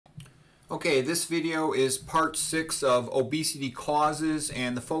Okay, this video is part 6 of obesity causes,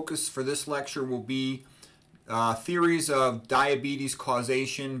 and the focus for this lecture will be theories of diabetes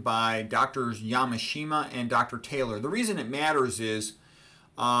causation by Drs. Yamashima and Dr. Taylor. The reason it matters is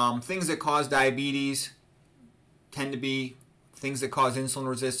things that cause diabetes tend to be things that cause insulin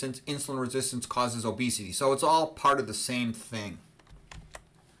resistance. Insulin resistance causes obesity. So it's all part of the same thing.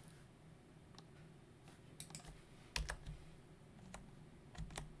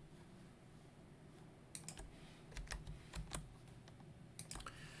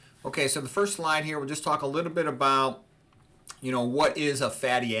 Okay, so the first slide here, we'll just talk a little bit about, what is a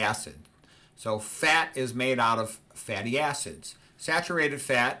fatty acid. So fat is made out of fatty acids. Saturated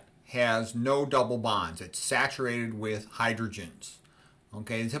fat has no double bonds. It's saturated with hydrogens.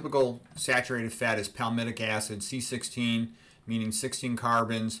 Okay, the typical saturated fat is palmitic acid, C16, meaning 16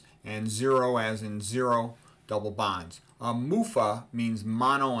 carbons, and 0 as in 0 double bonds. MUFA means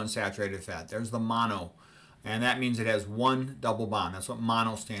monounsaturated fat. There's the mono. And that means it has one double bond. That's what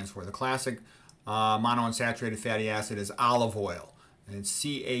mono stands for. The classic monounsaturated fatty acid is olive oil. And it's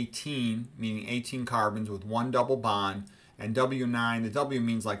C18, meaning 18 carbons with one double bond. And W9, the W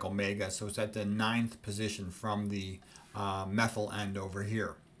means like omega, so it's at the 9th position from the methyl end over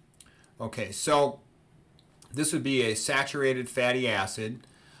here. Okay, so this would be a saturated fatty acid.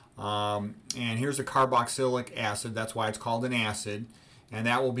 And here's a carboxylic acid. That's why it's called an acid. And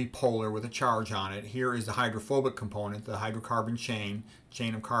that will be polar with a charge on it. Here is the hydrophobic component, the hydrocarbon chain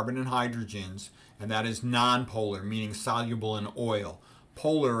of carbon and hydrogens, and that is nonpolar, meaning soluble in oil.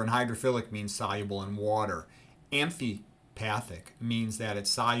 Polar and hydrophilic means soluble in water. Amphipathic means that it's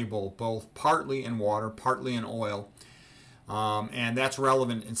soluble both partly in water, partly in oil. And that's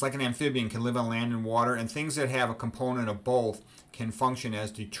relevant. It's like an amphibian, can live on land and water, and things that have a component of both can function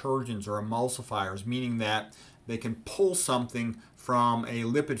as detergents or emulsifiers, meaning that they can pull something from a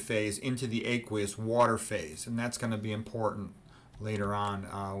lipid phase into the aqueous water phase, and that's going to be important later on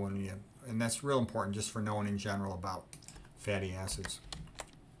and that's real important just for knowing in general about fatty acids.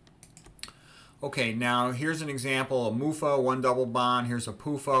 Okay, now here's an example of MUFA, one double bond. Here's a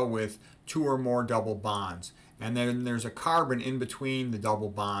PUFA with two or more double bonds, and then there's a carbon in between the double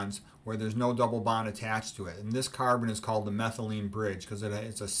bonds where there's no double bond attached to it, and this carbon is called the methylene bridge because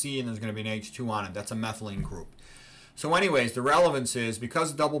it's a C and there's going to be an H2 on it. That's a methylene group. So anyways, the relevance is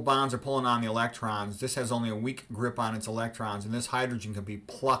because the double bonds are pulling on the electrons, this has only a weak grip on its electrons, and this hydrogen can be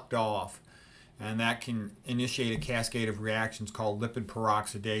plucked off, and that can initiate a cascade of reactions called lipid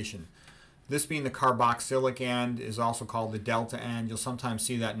peroxidation. This being the carboxylic end is also called the delta end. You'll sometimes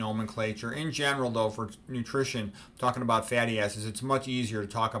see that nomenclature. In general, though, for nutrition, talking about fatty acids, it's much easier to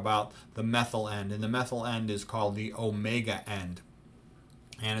talk about the methyl end, and the methyl end is called the omega end,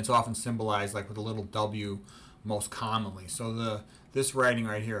 and it's often symbolized like with a little W most commonly. So this writing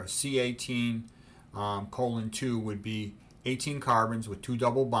right here, C18 colon 2 would be 18 carbons with two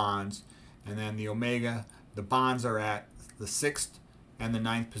double bonds, and then the omega, the bonds are at the 6th and the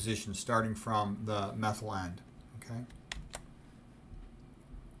 9th position starting from the methyl end. Okay.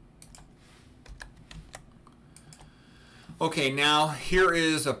 Okay, now here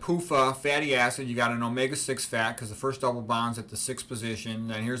is a PUFA fatty acid. You got an omega-6 fat because the first double bond's at the 6th position.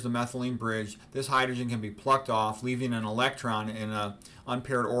 Then here's the methylene bridge. This hydrogen can be plucked off, leaving an electron in an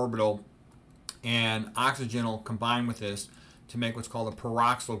unpaired orbital, and oxygen will combine with this to make what's called a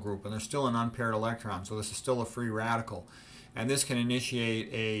peroxyl group, and there's still an unpaired electron, so this is still a free radical. And this can initiate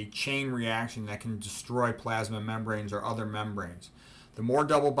a chain reaction that can destroy plasma membranes or other membranes. The more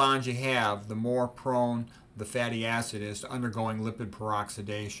double bonds you have, the more prone the fatty acid is to undergoing lipid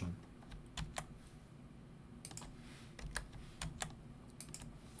peroxidation.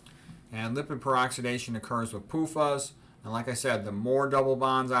 And lipid peroxidation occurs with PUFAs, and like I said, the more double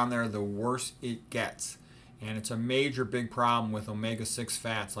bonds on there, the worse it gets. And it's a major big problem with omega-6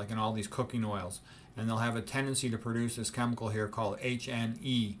 fats, like in all these cooking oils. And they'll have a tendency to produce this chemical here called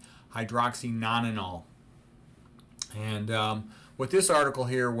HNE, hydroxynonenal. And what this article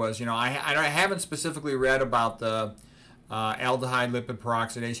here was, I haven't specifically read about the aldehyde lipid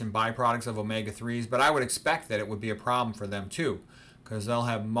peroxidation byproducts of omega-3s, but I would expect that it would be a problem for them too, because they'll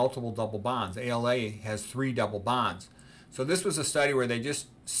have multiple double bonds. ALA has 3 double bonds. So this was a study where they just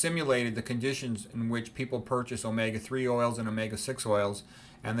simulated the conditions in which people purchase omega-3 oils and omega-6 oils,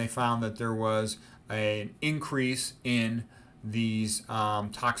 and they found that there was an increase in these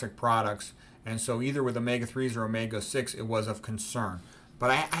toxic products. And so either with omega-3s or omega-6, it was of concern. But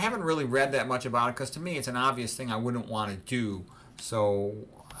I haven't really read that much about it because to me it's an obvious thing I wouldn't want to do. So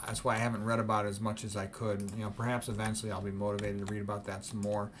that's why I haven't read about it as much as I could. Perhaps eventually I'll be motivated to read about that some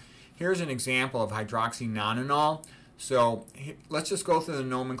more. Here's an example of hydroxynonenal. So let's just go through the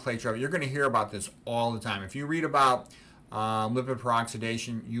nomenclature of it. You're going to hear about this all the time. If you read about lipid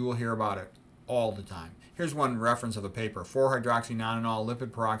peroxidation, you will hear about it all the time. Here's one reference of a paper, 4-hydroxynonenal lipid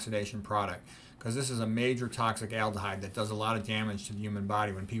peroxidation product, because this is a major toxic aldehyde that does a lot of damage to the human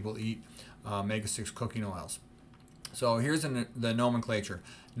body when people eat omega-6 cooking oils. So here's the nomenclature.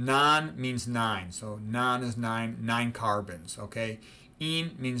 Non means 9, so non is 9 carbons, okay?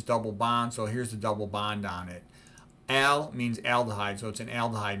 Ene means double bond, so here's the double bond on it. Al means aldehyde, so it's an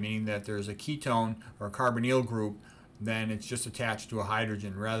aldehyde, meaning that there's a ketone or a carbonyl group, then it's just attached to a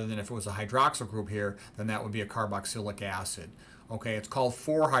hydrogen, rather than if it was a hydroxyl group here, then that would be a carboxylic acid. Okay, it's called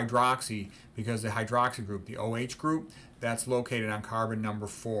 4-hydroxy because the hydroxy group, the OH group, that's located on carbon number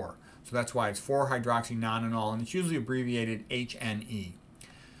 4. So that's why it's 4-hydroxynonenal, and it's usually abbreviated HNE.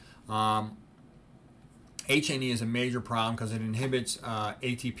 HNE is a major problem because it inhibits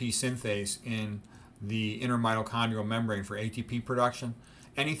ATP synthase in the inner mitochondrial membrane for ATP production.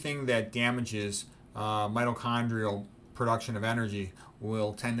 Anything that damages mitochondrial production of energy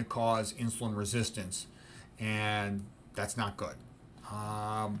will tend to cause insulin resistance, and that's not good.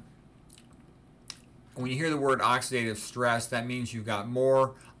 When you hear the word oxidative stress, that means you've got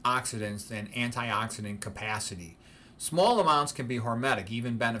more oxidants than antioxidant capacity. Small amounts can be hormetic,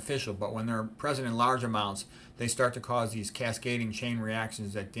 even beneficial, but when they're present in large amounts, they start to cause these cascading chain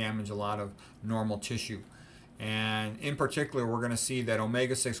reactions that damage a lot of normal tissue. And in particular, we're going to see that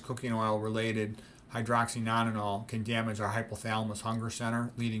omega-6 cooking oil related hydroxynonenal can damage our hypothalamus hunger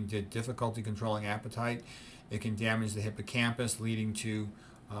center, leading to difficulty controlling appetite. It can damage the hippocampus, leading to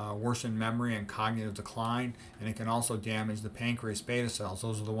worsened memory and cognitive decline, and it can also damage the pancreas beta cells.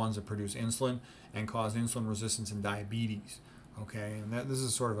 Those are the ones that produce insulin and cause insulin resistance and diabetes. Okay, and this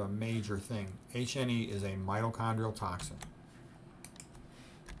is sort of a major thing. HNE is a mitochondrial toxin.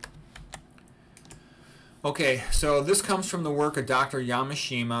 Okay, so this comes from the work of Dr.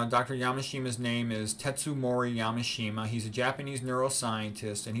 Yamashima. Dr. Yamashima's name is Tetsumori Yamashima. He's a Japanese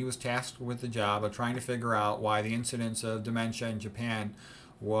neuroscientist, and he was tasked with the job of trying to figure out why the incidence of dementia in Japan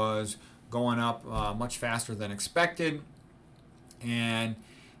was going up much faster than expected. And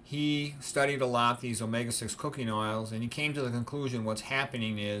he studied a lot these omega-6 cooking oils, and he came to the conclusion what's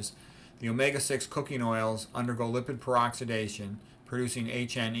happening is the omega-6 cooking oils undergo lipid peroxidation, producing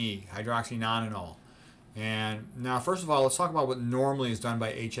HNE, hydroxynonenal. And now, first of all, let's talk about what normally is done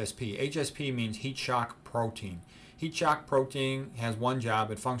by HSP. HSP means heat shock protein. Heat shock protein has one job.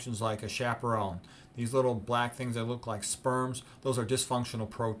 It functions like a chaperone. These little black things that look like sperms, those are dysfunctional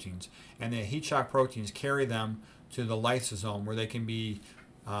proteins. And the heat shock proteins carry them to the lysosome where they can be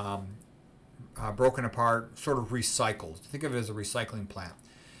broken apart, sort of recycled. Think of it as a recycling plant.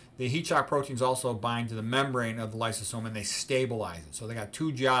 The heat shock proteins also bind to the membrane of the lysosome and they stabilize it. So they got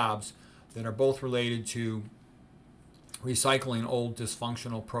two jobs that are both related to recycling old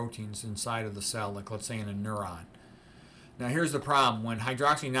dysfunctional proteins inside of the cell, like let's say in a neuron. Now here's the problem. When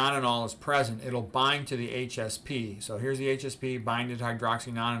hydroxynonenal is present, it'll bind to the HSP. So here's the HSP binding to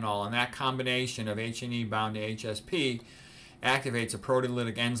hydroxynonenal, and that combination of HNE bound to HSP activates a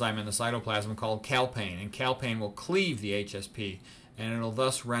proteolytic enzyme in the cytoplasm called calpain, and calpain will cleave the HSP, and it'll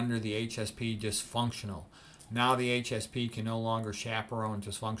thus render the HSP dysfunctional. Now the HSP can no longer chaperone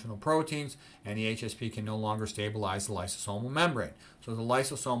dysfunctional proteins, and the HSP can no longer stabilize the lysosomal membrane. So the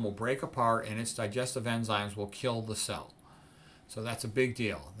lysosome will break apart, and its digestive enzymes will kill the cell. So that's a big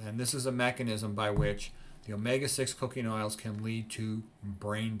deal. And this is a mechanism by which the omega-6 cooking oils can lead to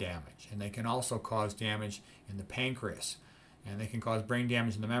brain damage. And they can also cause damage in the pancreas. And they can cause brain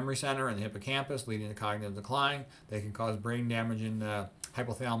damage in the memory center and the hippocampus, leading to cognitive decline. They can cause brain damage in the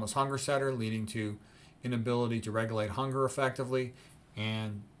hypothalamus hunger center, leading to inability to regulate hunger effectively.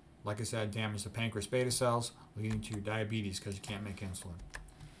 And, like I said, damage the pancreas beta cells, leading to diabetes because you can't make insulin.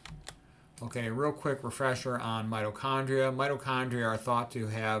 Okay, a real quick refresher on mitochondria. Mitochondria are thought to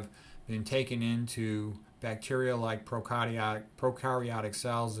have been taken into bacteria like prokaryotic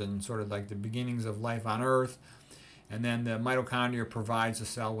cells and sort of like the beginnings of life on Earth. And then the mitochondria provides the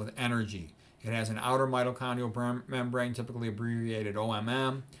cell with energy. It has an outer mitochondrial membrane, typically abbreviated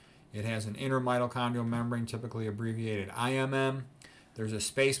OMM. It has an inner mitochondrial membrane, typically abbreviated IMM. There's a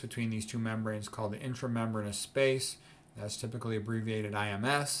space between these two membranes called the intramembranous space. That's typically abbreviated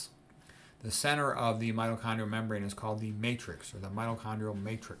IMS. The center of the mitochondrial membrane is called the matrix, or the mitochondrial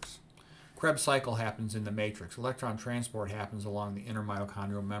matrix. Krebs cycle happens in the matrix. Electron transport happens along the inner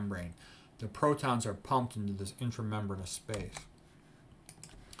mitochondrial membrane. The protons are pumped into this intramembranous space.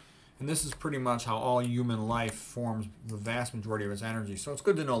 And this is pretty much how all human life forms the vast majority of its energy. So it's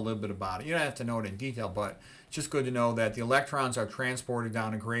good to know a little bit about it. You don't have to know it in detail, but it's just good to know that the electrons are transported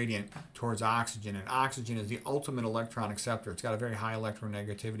down a gradient towards oxygen. And oxygen is the ultimate electron acceptor. It's got a very high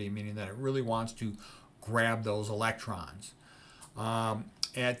electronegativity, meaning that it really wants to grab those electrons.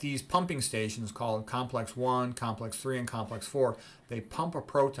 At these pumping stations called complex 1, complex 3, and complex 4, they pump a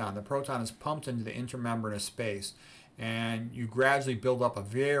proton. The proton is pumped into the intermembranous space, and you gradually build up a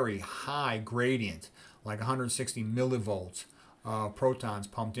very high gradient, like 160 millivolts protons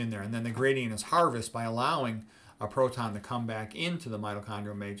pumped in there. And then the gradient is harvested by allowing a proton to come back into the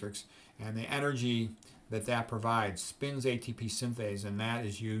mitochondrial matrix, and the energy that provides spins ATP synthase, and that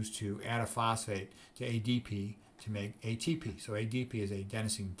is used to add a phosphate to ADP to make ATP. So ADP is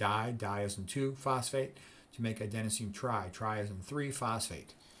adenosine di is in 2 phosphate, to make adenosine tri is in 3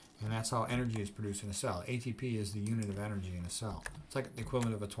 phosphate. And that's how energy is produced in a cell. ATP is the unit of energy in a cell. It's like the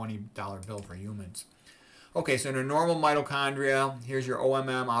equivalent of a $20 bill for humans. Okay, so in a normal mitochondria, here's your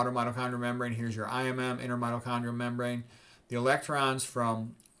OMM, outer mitochondrial membrane. Here's your IMM, inner mitochondrial membrane. The electrons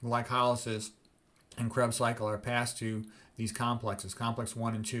from glycolysis and Krebs cycle are passed to these complexes, complex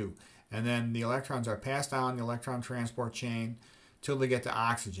 1 and 2. And then the electrons are passed down the electron transport chain till they get to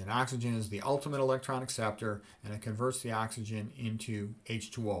oxygen. Oxygen is the ultimate electron acceptor, and it converts the oxygen into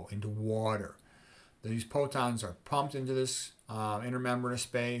H2O, into water. These protons are pumped into this intermembranous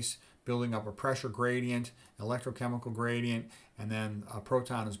space, building up a pressure gradient, electrochemical gradient, and then a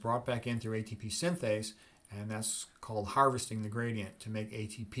proton is brought back in through ATP synthase, and that's called harvesting the gradient to make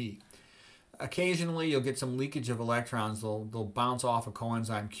ATP. Occasionally, you'll get some leakage of electrons. They'll bounce off a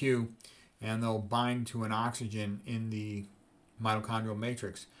coenzyme Q, and they'll bind to an oxygen in the mitochondrial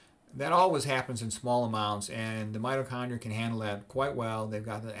matrix. That always happens in small amounts, and the mitochondria can handle that quite well. They've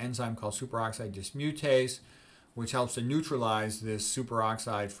got an enzyme called superoxide dismutase, which helps to neutralize this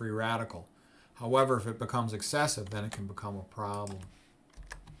superoxide free radical. However, if it becomes excessive, then it can become a problem.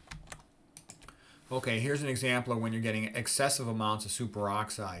 Okay, here's an example of when you're getting excessive amounts of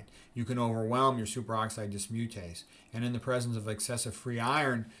superoxide. You can overwhelm your superoxide dismutase. And in the presence of excessive free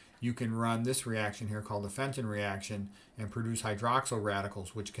iron, you can run this reaction here called the Fenton reaction and produce hydroxyl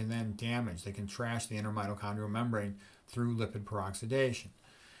radicals, which can then damage. They can trash the inner mitochondrial membrane through lipid peroxidation.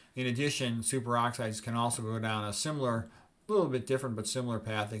 In addition, superoxides can also go down a similar, a little bit different but similar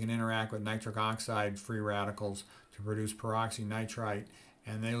path. They can interact with nitric oxide free radicals to produce peroxynitrite,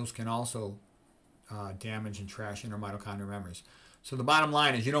 and those can also damage and trash inner mitochondrial membranes. So the bottom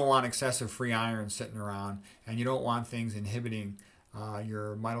line is you don't want excessive free iron sitting around, and you don't want things inhibiting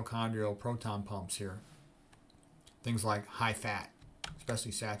your mitochondrial proton pumps here. Things like high fat,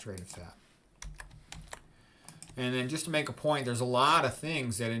 especially saturated fat. And then just to make a point, there's a lot of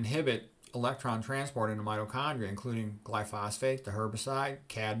things that inhibit electron transport into mitochondria, including glyphosate, the herbicide,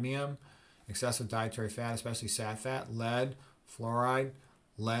 cadmium, excessive dietary fat, especially sat fat, lead, fluoride,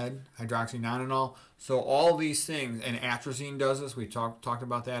 lead, hydroxynonenal. So all these things, and atrazine does this, we talked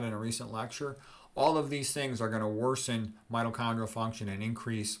about that in a recent lecture. All of these things are going to worsen mitochondrial function and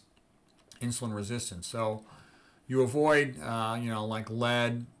increase insulin resistance. So you avoid, like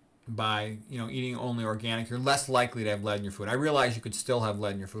lead by, eating only organic. You're less likely to have lead in your food. I realize you could still have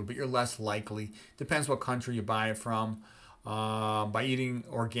lead in your food, but you're less likely. Depends what country you buy it from. By eating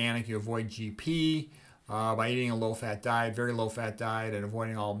organic, you avoid GP. By eating a low-fat diet, very low-fat diet, and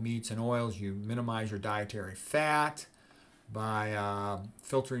avoiding all meats and oils, you minimize your dietary fat. By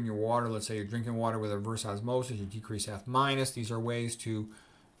filtering your water, let's say you're drinking water with reverse osmosis, you decrease F-. These are ways to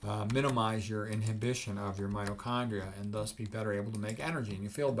minimize your inhibition of your mitochondria and thus be better able to make energy and you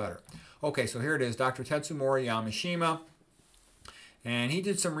feel better. Okay, so here it is, Dr. Tetsumori Yamashima. And he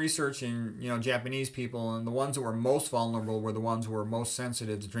did some research in Japanese people, and the ones that were most vulnerable were the ones who were most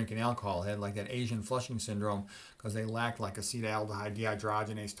sensitive to drinking alcohol. They had like that Asian flushing syndrome because they lacked like acetaldehyde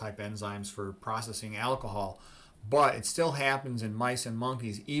dehydrogenase type enzymes for processing alcohol. But it still happens in mice and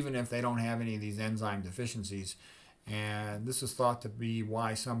monkeys even if they don't have any of these enzyme deficiencies. And this is thought to be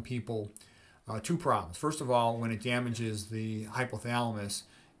why some people, two problems. First of all, when it damages the hypothalamus,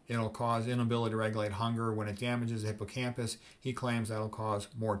 it'll cause inability to regulate hunger. When it damages the hippocampus, he claims that'll cause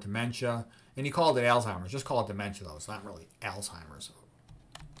more dementia. And he called it Alzheimer's. Just call it dementia, though. It's not really Alzheimer's.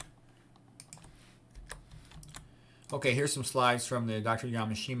 Okay, here's some slides from the Dr.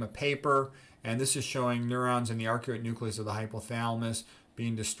 Yamashima paper. And this is showing neurons in the arcuate nucleus of the hypothalamus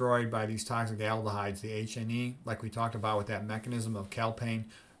being destroyed by these toxic aldehydes, the HNE, like we talked about with that mechanism of calpain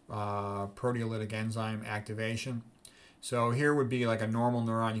proteolytic enzyme activation. So here would be like a normal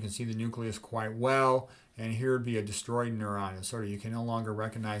neuron. You can see the nucleus quite well. And here would be a destroyed neuron. And sort of you can no longer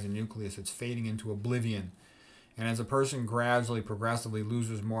recognize the nucleus. It's fading into oblivion. And as a person gradually, progressively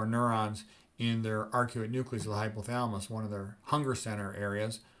loses more neurons in their arcuate nucleus of the hypothalamus, one of their hunger center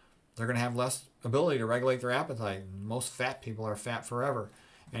areas, they're going to have less ability to regulate their appetite. Most fat people are fat forever.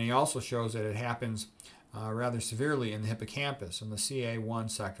 And he also shows that it happens rather severely in the hippocampus, in the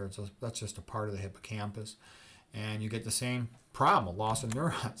CA1 sector. So that's just a part of the hippocampus. And you get the same problem, a loss of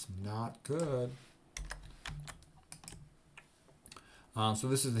neurons. Not good. So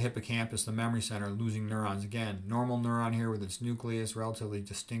this is the hippocampus, the memory center, losing neurons. Again, normal neuron here with its nucleus, relatively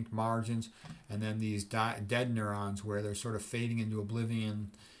distinct margins, and then these dead neurons where they're sort of fading into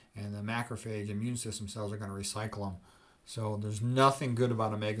oblivion, and the macrophage immune system cells are going to recycle them. So there's nothing good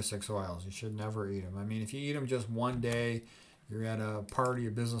about omega-6 oils. You should never eat them. I mean, if you eat them just one day, you're at a party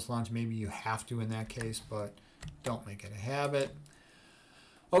or business lunch, maybe you have to in that case, but don't make it a habit.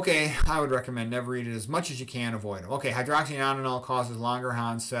 Okay, I would recommend never eat it. As much as you can, avoid them. Okay, hydroxynonenal causes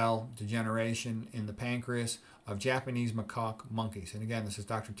Langerhans cell degeneration in the pancreas of Japanese macaque monkeys. And again, this is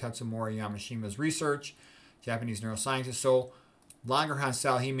Dr. Tetsumori Yamashima's research, Japanese neuroscientist. So Langerhans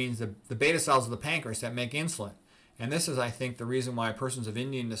cell, he means the beta cells of the pancreas that make insulin. And this is, I think, the reason why persons of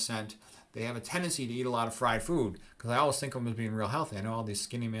Indian descent, they have a tendency to eat a lot of fried food. Because I always think of them as being real healthy. I know all these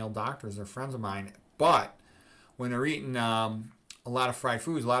skinny male doctors, they're friends of mine. But when they're eating a lot of fried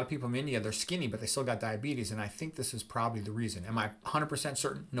foods, a lot of people in India, they're skinny, but they still got diabetes. And I think this is probably the reason. Am I 100%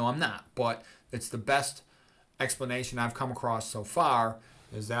 certain? No, I'm not. But it's the best explanation I've come across so far,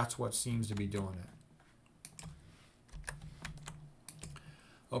 is that's what seems to be doing it.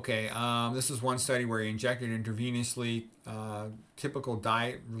 Okay, this is one study where he injected intravenously typical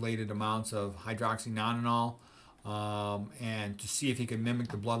diet-related amounts of hydroxynonenal and to see if he could mimic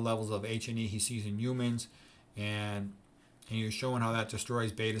the blood levels of H&E he sees in humans. And he was showing how that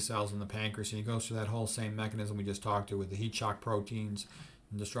destroys beta cells in the pancreas. And he goes through that whole same mechanism we just talked to with the heat shock proteins,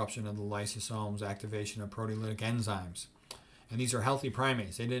 and disruption of the lysosomes, activation of proteolytic enzymes. And these are healthy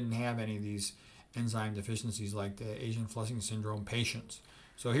primates. They didn't have any of these enzyme deficiencies like the Asian flushing syndrome patients.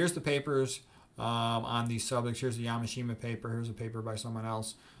 So here's the papers on these subjects. Here's the Yamashima paper. Here's a paper by someone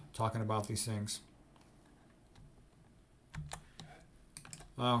else talking about these things.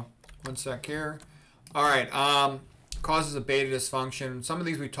 One sec here. All right. Causes of beta dysfunction. Some of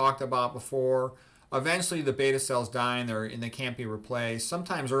these we talked about before. Eventually the beta cells die and they can't be replaced.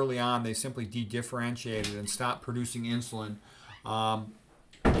 Sometimes early on they simply de-differentiated and stop producing insulin.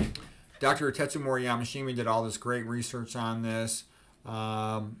 Dr. Tetsumori Yamashima did all this great research on this.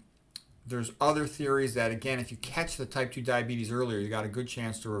 There's other theories that, again, if you catch the type 2 diabetes earlier, you got a good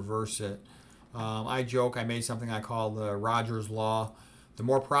chance to reverse it. I joke, I made something I call the Rogers Law. The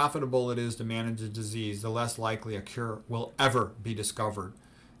more profitable it is to manage a disease, the less likely a cure will ever be discovered.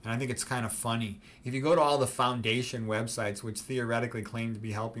 And I think it's kind of funny. If you go to all the foundation websites, which theoretically claim to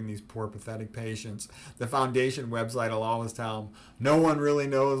be helping these poor, pathetic patients, the foundation website will always tell them, no one really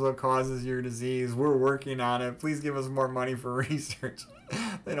knows what causes your disease. We're working on it. Please give us more money for research.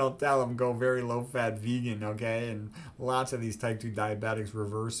 They don't tell them go very low-fat vegan, okay? And lots of these type 2 diabetics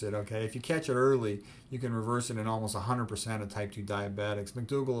reverse it, okay? If you catch it early, you can reverse it in almost 100% of type 2 diabetics.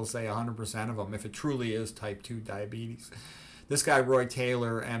 McDougall will say 100% of them if it truly is type 2 diabetes. This guy, Roy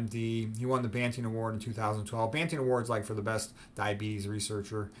Taylor, MD, he won the Banting Award in 2012. Banting Award's like for the best diabetes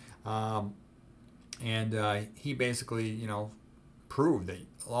researcher. He basically, you know, proved that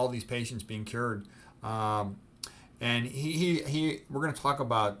all these patients being cured. We're going to talk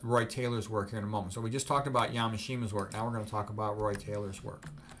about Roy Taylor's work here in a moment. So we just talked about Yamashima's work. Now we're going to talk about Roy Taylor's work.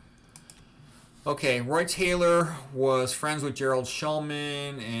 Okay, Roy Taylor was friends with Gerald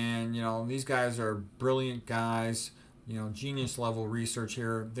Shulman, and, you know, these guys are brilliant guys. You know, genius level research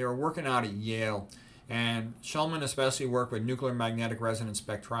here. They were working out at Yale, and Shulman especially worked with nuclear magnetic resonance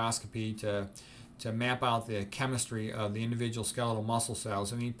spectroscopy to map out the chemistry of the individual skeletal muscle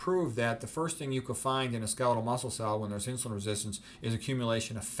cells. And he proved that the first thing you could find in a skeletal muscle cell when there's insulin resistance is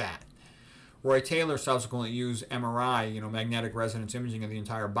accumulation of fat. Roy Taylor subsequently used MRI, you know, magnetic resonance imaging of the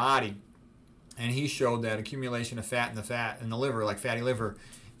entire body, and he showed that accumulation of fat in the liver, like fatty liver,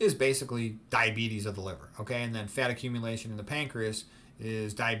 is basically diabetes of the liver, okay? And then fat accumulation in the pancreas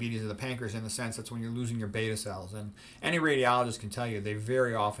is diabetes of the pancreas, in the sense that's when you're losing your beta cells. And any radiologist can tell you they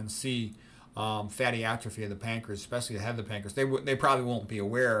very often see fatty atrophy of the pancreas, especially the head of the pancreas. They probably won't be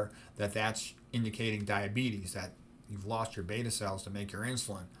aware that that's indicating diabetes, that you've lost your beta cells to make your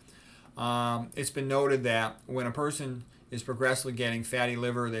insulin. It's been noted that when a person is progressively getting fatty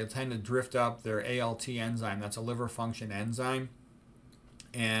liver, they tend to drift up their ALT enzyme. That's a liver function enzyme.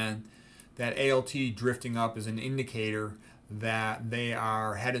 And that ALT drifting up is an indicator that they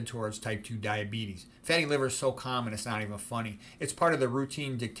are headed towards type 2 diabetes. Fatty liver is so common it's not even funny. It's part of the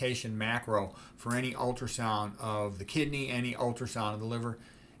routine dictation macro for any ultrasound of the kidney, any ultrasound of the liver.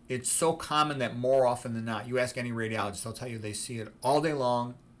 It's so common that more often than not, you ask any radiologist, they'll tell you they see it all day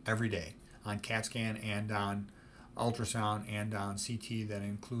long, every day, on CAT scan and on ultrasound and on CT that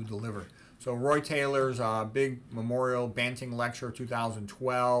include the liver. So Roy Taylor's big memorial Banting lecture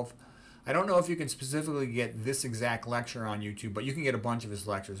 2012. I don't know if you can specifically get this exact lecture on YouTube, but you can get a bunch of his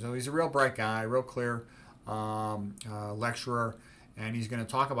lectures. So he's a real bright guy, real clear lecturer, and he's going to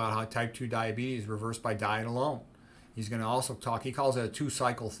talk about how type 2 diabetes is reversed by diet alone. He's going to also talk, he calls it a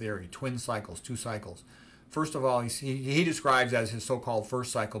two-cycle theory, twin cycles, 2 cycles. First of all, he describes as his so-called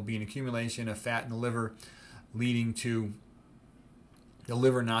first cycle being accumulation of fat in the liver, leading to the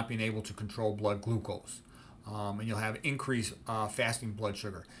liver not being able to control blood glucose. And you'll have increased fasting blood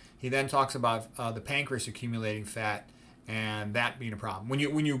sugar. He then talks about the pancreas accumulating fat and that being a problem.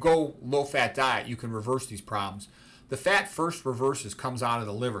 When you go low-fat diet, you can reverse these problems. The fat first reverses, comes out of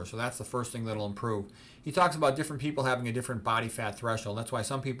the liver, so that's the first thing that'll improve. He talks about different people having a different body fat threshold. That's why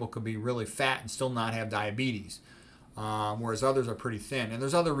some people could be really fat and still not have diabetes, whereas others are pretty thin. And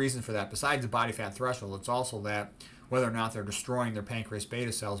there's other reasons for that. Besides the body fat threshold, it's also that whether or not they're destroying their pancreas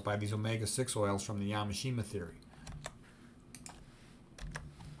beta cells by these omega-6 oils from the Yamashima theory.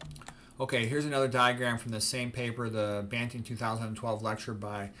 Okay, here's another diagram from the same paper, the Banting 2012 lecture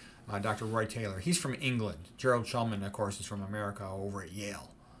by Dr. Roy Taylor. He's from England. Gerald Shulman, of course, is from America over at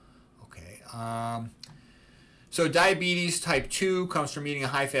Yale. Okay. So diabetes type 2 comes from eating a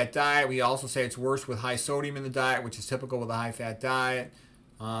high-fat diet. We also say it's worse with high sodium in the diet, which is typical with a high-fat diet.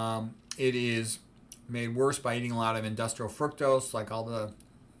 It is made worse by eating a lot of industrial fructose, like all the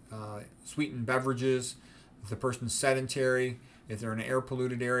sweetened beverages. If the person's sedentary, if they're in an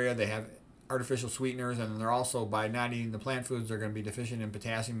air-polluted area, they have artificial sweeteners, and they're also, by not eating the plant foods, they're going to be deficient in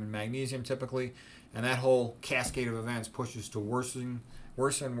potassium and magnesium typically, and that whole cascade of events pushes to worse and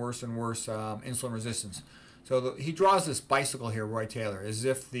worse insulin resistance. So he draws this bicycle here, Roy Taylor, as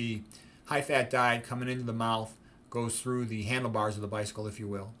if the high-fat diet coming into the mouth goes through the handlebars of the bicycle, if you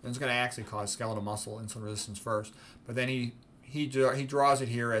will. And it's going to actually cause skeletal muscle insulin resistance first, but then he draws it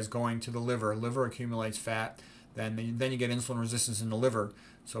here as going to the liver. Liver accumulates fat, then you get insulin resistance in the liver,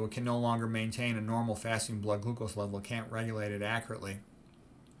 so it can no longer maintain a normal fasting blood glucose level. It can't regulate it accurately.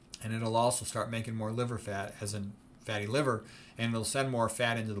 And it'll also start making more liver fat, as in fatty liver, and it'll send more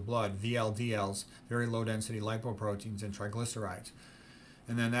fat into the blood, VLDLs, very low density lipoproteins, and triglycerides.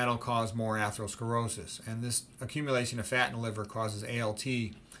 And then that'll cause more atherosclerosis. And this accumulation of fat in the liver causes ALT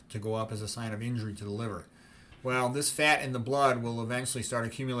to go up as a sign of injury to the liver. Well, this fat in the blood will eventually start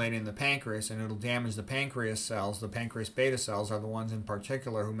accumulating in the pancreas, and it'll damage the pancreas cells. The pancreas beta cells are the ones in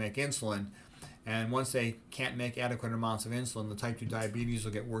particular who make insulin. And once they can't make adequate amounts of insulin, the type 2 diabetes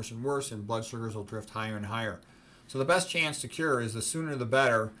will get worse and worse, and blood sugars will drift higher and higher. So the best chance to cure is the sooner the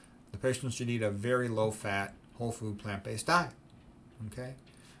better. The patient should eat a very low-fat, whole food, plant-based diet. Okay?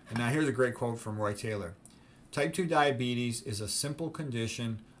 And now here's a great quote from Roy Taylor. Type 2 diabetes is a simple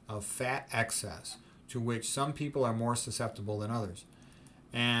condition of fat excess to which some people are more susceptible than others.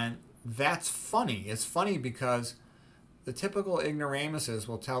 And that's funny. It's funny because the typical ignoramuses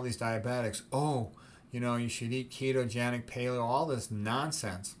will tell these diabetics, oh, you should eat ketogenic, paleo, all this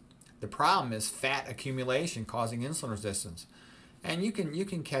nonsense. The problem is fat accumulation causing insulin resistance. And you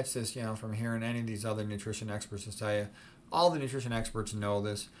can catch this, from hearing any of these other nutrition experts to tell you. All the nutrition experts know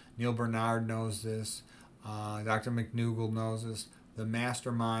this. Neil Bernard knows this. Dr. McNougal knows this. The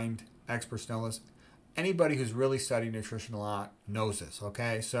mastermind experts know this. Anybody who's really studied nutrition a lot knows this,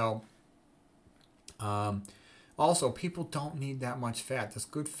 okay? So, also, people don't need that much fat. This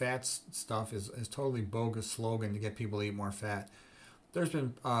good fat stuff is totally bogus slogan to get people to eat more fat. There's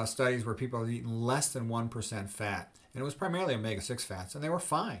been studies where people have eaten less than 1% fat, and it was primarily omega-6 fats, and they were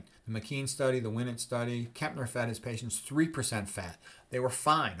fine. The McKean study, the Winnett study, Kempner fed his patients 3% fat. They were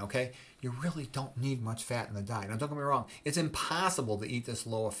fine, okay? You really don't need much fat in the diet. Now, don't get me wrong. It's impossible to eat this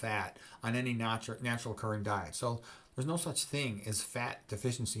low of fat on any natural occurring diet. So there's no such thing as fat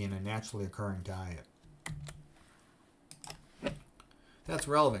deficiency in a naturally occurring diet. That's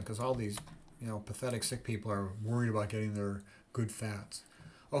relevant because all these, pathetic sick people are worried about getting their good fats.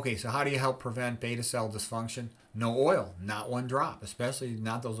 Okay, so how do you help prevent beta cell dysfunction? No oil, not one drop, especially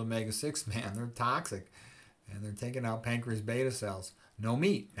not those omega-6, man. They're toxic, and they're taking out pancreas beta cells. No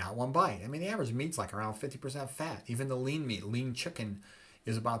meat, not one bite. I mean, the average meat's like around 50% fat. Even the lean meat, lean chicken,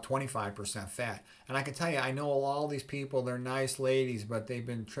 is about 25% fat. And I can tell you, I know all these people, they're nice ladies, but they've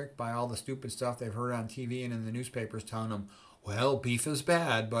been tricked by all the stupid stuff they've heard on TV and in the newspapers telling them, well, beef is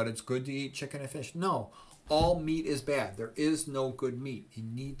bad, but it's good to eat chicken and fish. No, all meat is bad. There is no good meat. You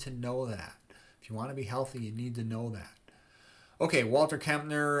need to know that. If you want to be healthy, you need to know that. Okay, Walter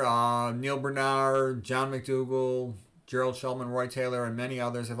Kempner, Neil Bernard, John McDougall, Gerald Shulman, Roy Taylor, and many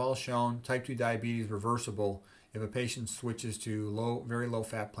others have all shown type 2 diabetes reversible if a patient switches to very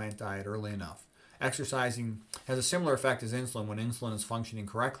low-fat plant diet early enough. Exercising has a similar effect as insulin. When insulin is functioning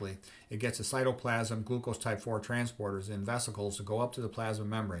correctly, it gets the cytoplasm glucose type 4 transporters in vesicles to go up to the plasma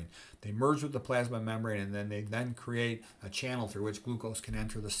membrane. They merge with the plasma membrane, and then they create a channel through which glucose can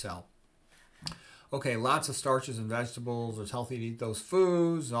enter the cell. Okay, lots of starches and vegetables. It's healthy to eat those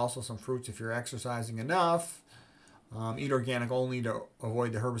foods. Also some fruits if you're exercising enough. Eat organic only to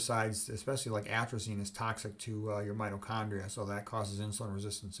avoid the herbicides, especially like atrazine is toxic to your mitochondria, so that causes insulin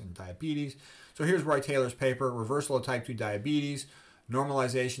resistance and diabetes. So here's Roy Taylor's paper, Reversal of Type 2 Diabetes,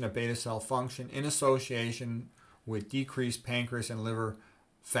 Normalization of Beta Cell Function in Association with Decreased Pancreas and Liver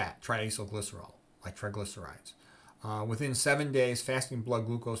Fat, triacylglycerol, like triglycerides. Within 7 days, fasting blood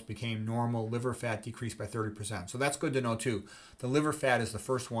glucose became normal. Liver fat decreased by 30%. So that's good to know too. The liver fat is the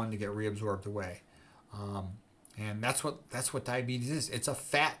first one to get reabsorbed away. And that's what diabetes is. It's a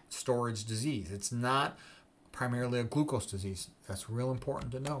fat storage disease. It's not primarily a glucose disease. That's real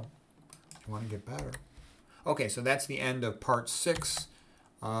important to know if you want to get better. Okay, so that's the end of part 6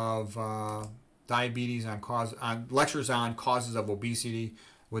 of diabetes on lectures on causes of obesity,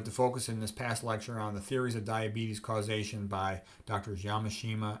 with the focus in this past lecture on the theories of diabetes causation by Drs.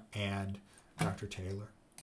 Yamashima and Dr. Taylor.